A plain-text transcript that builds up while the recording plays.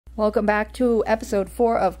Welcome back to episode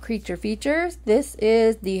 4 of Creature Features. This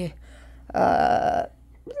is the other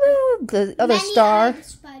star.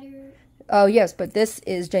 Spider. Oh yes, but this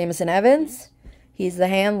is Jameson Evans. He's the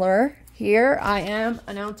handler. Here I am,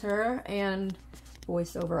 announcer and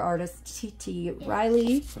voiceover artist T.T.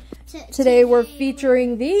 Riley. Today we're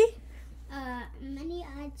featuring the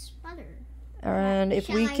many-eyed spider. And if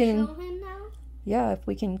Shall we I can, show him now? yeah, if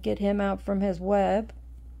we can get him out from his web.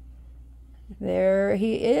 There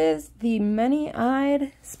he is, the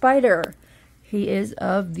many-eyed spider. He is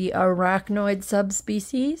of the arachnoid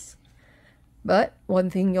subspecies. But one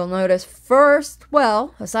thing you'll notice first,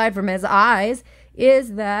 well, aside from his eyes,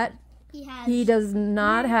 is that he does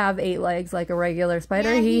not have 8 legs like a regular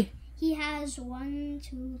spider. Yeah, he has 1,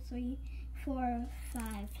 2, 3, 4, 5,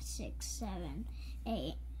 6, 7,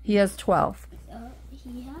 8. He has 12.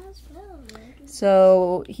 He has 12 legs.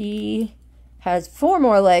 So he has 4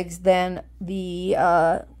 more legs than the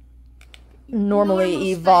normally Normal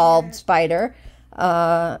evolved spider.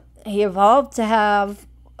 He evolved to have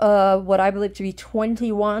what I believe to be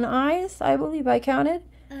 21 eyes, I believe I counted.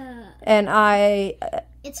 And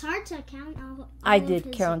It's hard to count all I of did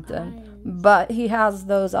his count them. eyes. But he has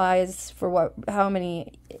those eyes for how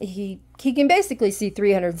many? He can basically see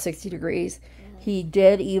 360 degrees. He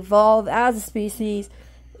did evolve as a species.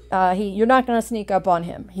 You're not going to sneak up on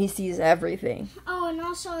him. He sees everything. Oh, and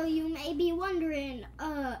also you may be wondering,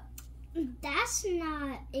 that's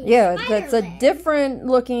not a Yeah, spider that's a leg. different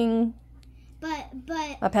looking But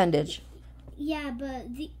appendage. yeah, but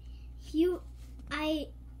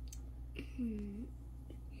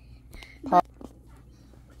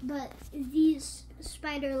but these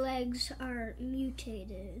spider legs are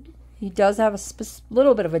mutated. He does have a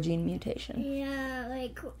little bit of a gene mutation. Yeah,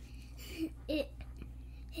 like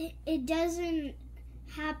it doesn't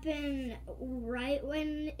happen right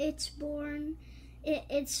when it's born.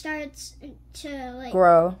 It starts to like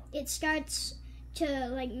Grow. It starts to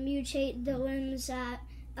like mutate the limbs at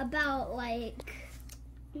about like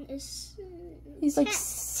He's like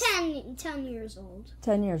 10 years old.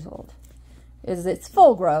 10 years old. It's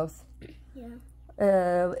full growth.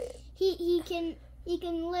 Yeah. He can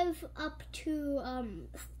live up to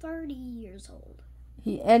 30 years old.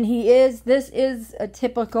 This is a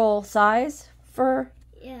typical size for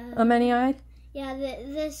a many-eyed. Yeah,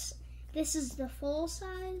 this is the full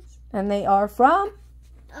size. And they are from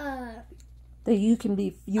you can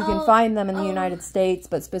find them in the United States,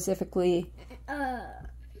 but specifically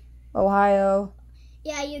Ohio.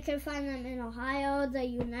 Yeah, you can find them in Ohio, the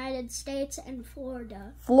United States, and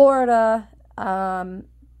Florida.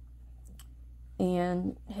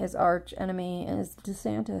 And his arch enemy is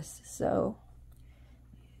DeSantis. So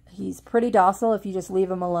he's pretty docile if you just leave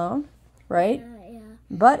him alone, right? Yeah.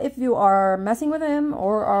 But if you are messing with him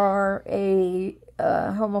or are a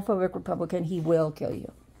homophobic Republican, he will kill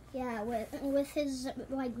you. Yeah, with his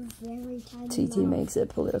like very tiny TT mouth. makes it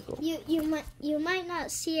political. You might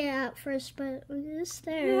not see it at first, but it's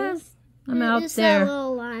there. Yes, I'm out It's there. that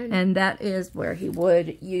little line. And that is where he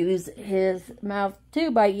would use his mouth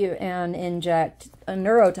to bite you and inject a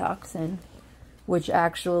neurotoxin, which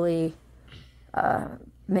actually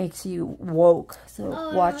makes you woke.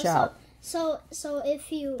 So watch out. So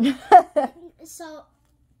if you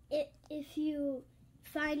if you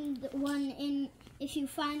find one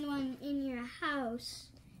in your house,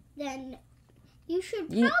 then you should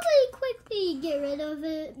probably quickly get rid of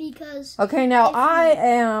it because. Okay, now I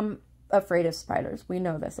am afraid of spiders. We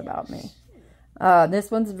know this about me.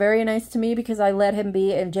 This one's very nice to me because I let him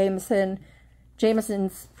be, and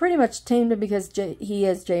Jameson's pretty much tamed him because he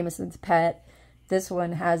is Jameson's pet. This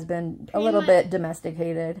one has been a little bit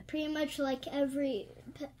domesticated. Pretty much like every.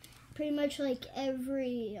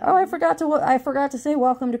 Oh, I forgot to say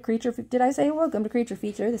welcome to Creature. Did I say welcome to Creature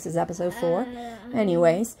Feature? This is episode 4.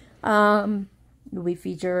 Anyways, we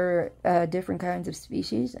feature different kinds of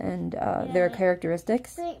species and their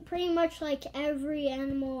characteristics. Pretty much like every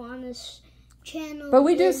animal on this channel. But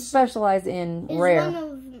we do specialize in rare. One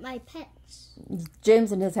of my pets.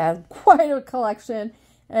 Jameson has had quite a collection,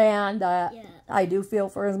 and I do feel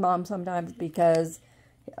for his mom sometimes because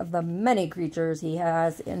of the many creatures he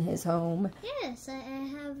has in his home. Yes, I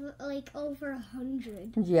have like over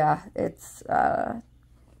 100. Yeah, it's I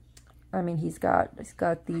mean he's got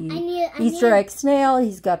the Easter egg snail,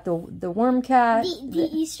 he's got the worm cat. The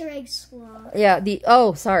Easter egg sloth. Yeah,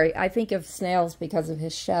 sorry, I think of snails because of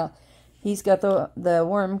his shell. He's got the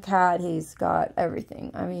worm cat, he's got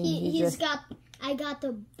everything. I mean I got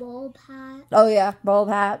the bulb hat. Oh yeah, bulb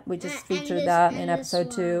hat. We just featured that in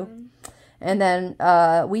episode 2. And then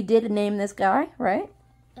we did name this guy, right?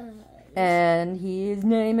 And his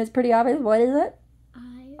name is pretty obvious. What is it?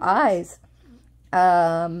 eyes.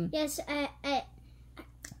 Yes,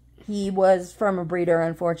 He was from a breeder,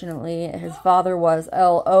 unfortunately. His father was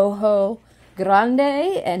El Ojo Grande,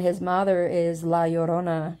 and his mother is La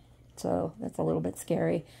Llorona. So that's a little bit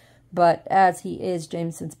scary. But as he is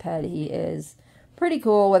Jameson's pet, he is pretty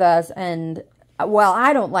cool with us. And while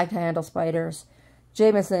I don't like to handle spiders,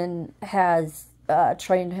 Jameson has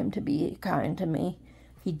trained him to be kind to me.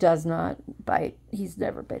 He does not bite. He's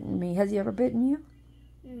never bitten me. Has he ever bitten you?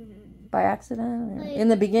 By accident? Like, in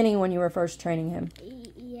the beginning when you were first training him?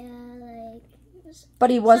 Yeah, like... But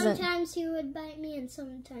he wasn't... Sometimes he would bite me and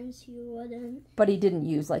sometimes he wouldn't. But he didn't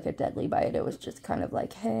use like a deadly bite. It was just kind of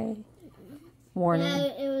like, hey, warning. Yeah,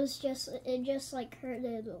 it just like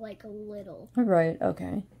hurted like a little. Right,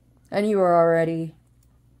 okay. And you were already...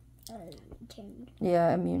 tamed.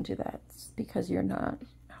 Yeah, immune to that. It's because you're not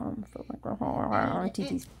homophobic.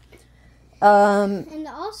 And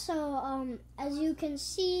also, as you can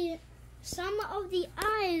see, some of the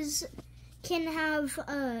eyes can have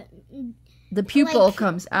the pupil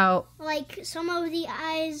comes out. Like some of the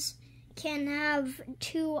eyes can have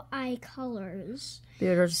 2 eye colors.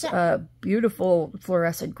 There's beautiful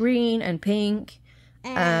fluorescent green and pink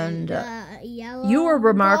and yellow. You were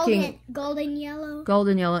remarking golden yellow.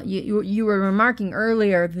 Golden yellow. You were remarking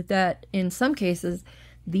earlier that in some cases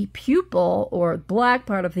the pupil or black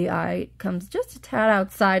part of the eye comes just a tad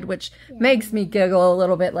outside, which makes me giggle a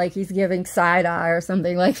little bit, like he's giving side eye or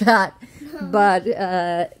something like that. But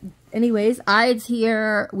anyways, Ides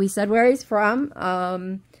here. We said where he's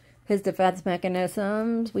from. His defense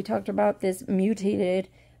mechanisms. We talked about this mutated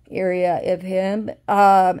area of him.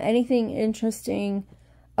 Anything interesting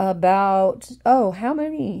about... Oh, how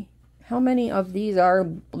many of these are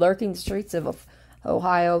lurking streets of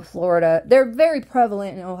Ohio, Florida? They're very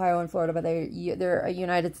prevalent in Ohio and Florida, but they're a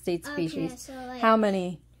United States species. So like, how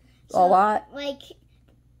many? A lot? Like,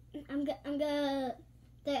 I'm gonna...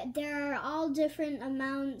 There are all different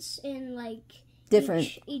amounts in, like...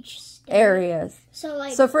 Different each state. Areas.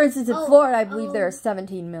 So for instance, in Florida, I believe there are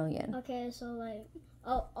 17 million. Okay, so like,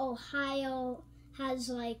 Ohio has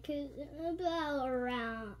like about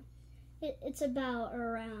around. It's about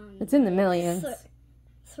around. It's in the millions.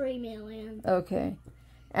 3 million. Okay,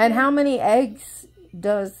 and how many eggs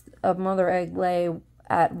does a mother egg lay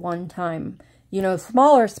at one time? You know,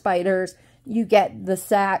 smaller spiders, you get the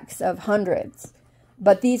sacks of hundreds,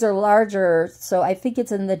 but these are larger, so I think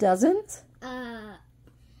it's in the dozens.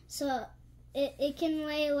 So it can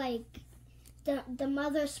lay like the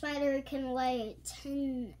mother spider can lay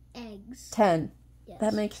 10 eggs. 10. Yes.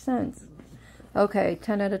 That makes sense. Okay,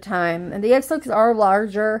 10 at a time. And the egg sacs are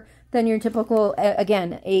larger than your typical,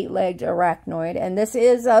 again, 8-legged arachnoid. And this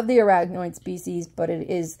is of the arachnoid species, but it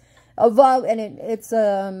is evolved, and it's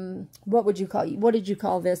what did you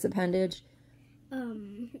call this appendage?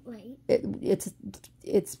 Wait.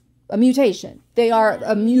 It's a mutation. They are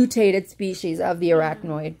a mutated species of the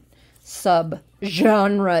arachnoid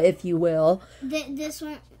subgenre, if you will. This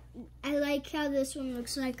one, I like how this one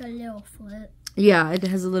looks like a little foot. Yeah, it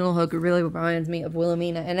has a little hook. It really reminds me of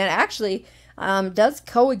Wilhelmina. And it actually does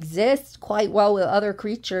coexist quite well with other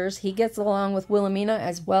creatures. He gets along with Wilhelmina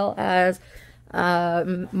as well as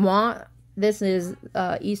Moi. This is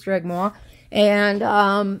Easter egg Moi.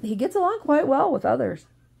 And he gets along quite well with others.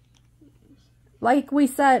 Like we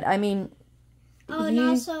said, I mean, and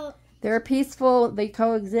also they're peaceful, they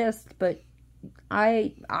coexist, but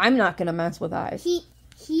I'm not gonna mess with eyes.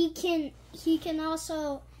 He can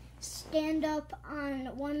also stand up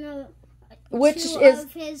on one of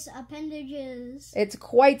of his appendages. It's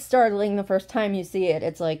quite startling the first time you see it.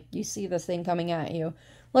 It's like you see this thing coming at you.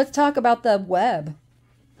 Let's talk about the web.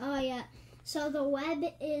 Oh yeah. So the web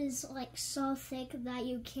is like so thick that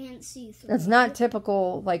you can't see through. It's not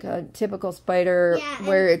typical, like a typical spider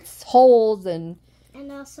where it's holes and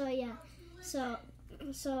also so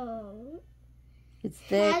it's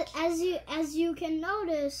thick. As you can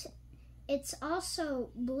notice, it's also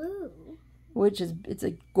blue. It's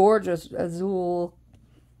a gorgeous azul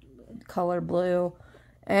color blue,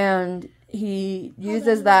 and he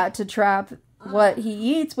uses that to trap what he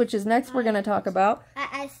eats, which is next we're going to talk about.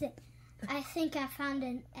 I think I found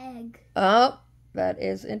an egg. Oh, that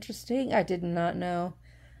is interesting. I did not know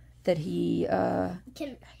that he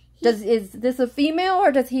is this a female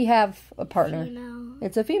or does he have a partner? Female.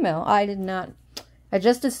 It's a female. I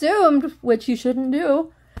just assumed, which you shouldn't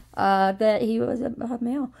do, that he was a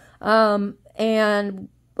male. And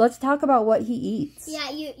let's talk about what he eats.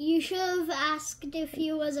 Yeah, you should have asked if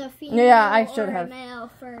he was a female or a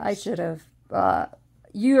male first. I should have.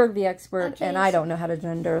 You're the expert, and I don't know how to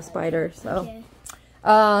gender a spider, so.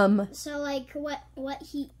 Okay. So like what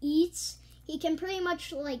he eats he can pretty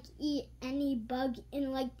much like eat any bug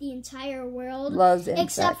in like the entire world. Loves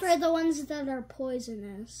insects. Except for the ones that are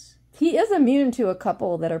poisonous. He is immune to a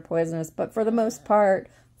couple that are poisonous, but for the most part,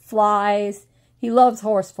 flies. He loves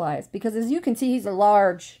horseflies because, as you can see, he's a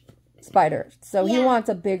large spider, so he wants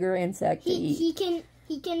a bigger insect to eat.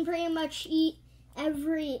 He can pretty much eat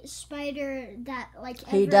every spider that like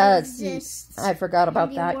he ever does. exists. I forgot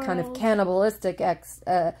about that world. kind of cannibalistic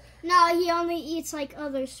No, he only eats like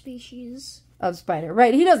other species of spider.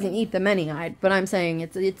 Right? He doesn't eat the many-eyed, but I'm saying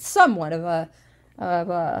it's somewhat of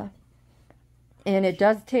a and it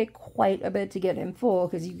does take quite a bit to get him full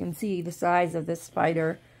because you can see the size of this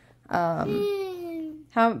spider. How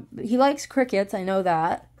he likes crickets, I know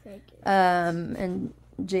that. And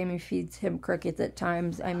Jamie feeds him crickets at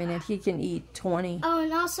times. I mean, and he can eat 20. Oh,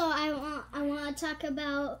 and also I want to talk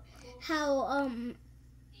about how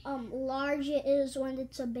large it is when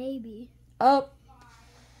it's a baby. Oh,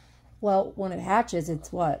 well, when it hatches,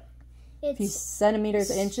 it's what? A few centimeters,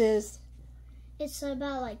 inches. It's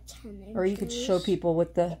about like 10 inches. Or you could show people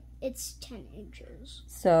with the. It's 10 inches.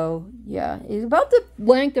 So yeah, it's about the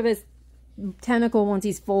length of his tentacle once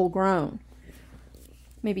he's full grown.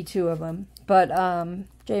 Maybe 2 of them. But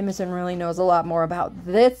Jameson really knows a lot more about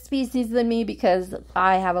this species than me because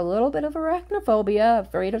I have a little bit of arachnophobia,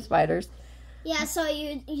 afraid of spiders. Yeah, so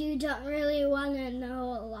you don't really want to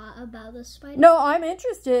know a lot about the spider? No, I'm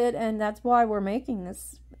interested, and that's why we're making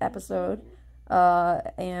this episode.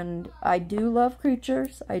 And I do love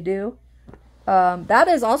creatures. I do. That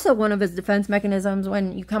is also one of his defense mechanisms.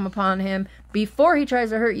 When you come upon him, before he tries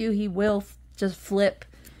to hurt you, he will just flip.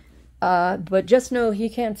 But just know he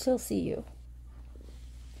can still see you.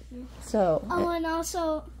 So. Oh, and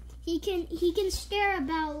also he can stare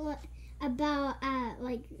about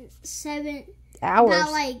like 7 hours.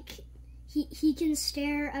 About like he can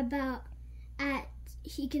stare at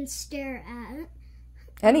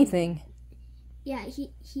anything. Yeah,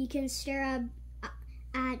 he can stare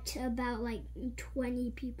at about like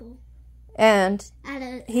 20 people. And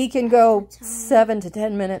he can go 7 to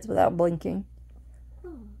 10 minutes without blinking. Oh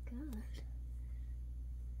God.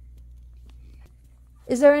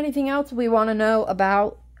 Is there anything else we want to know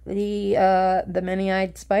about the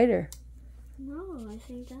many-eyed spider? No, I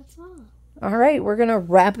think that's all. All right, we're gonna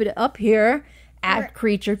wrap it up here at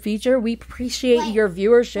Creature Feature. We appreciate your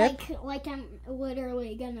viewership. Like I'm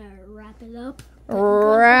literally gonna wrap it up.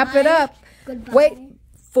 Wrap it up. Goodbye. Wait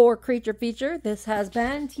for Creature Feature. This has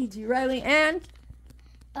been T.G. Riley and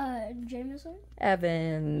Jameson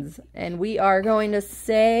Evans, and we are going to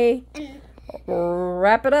say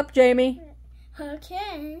wrap it up, Jamie.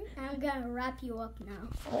 Okay, I'm gonna wrap you up now.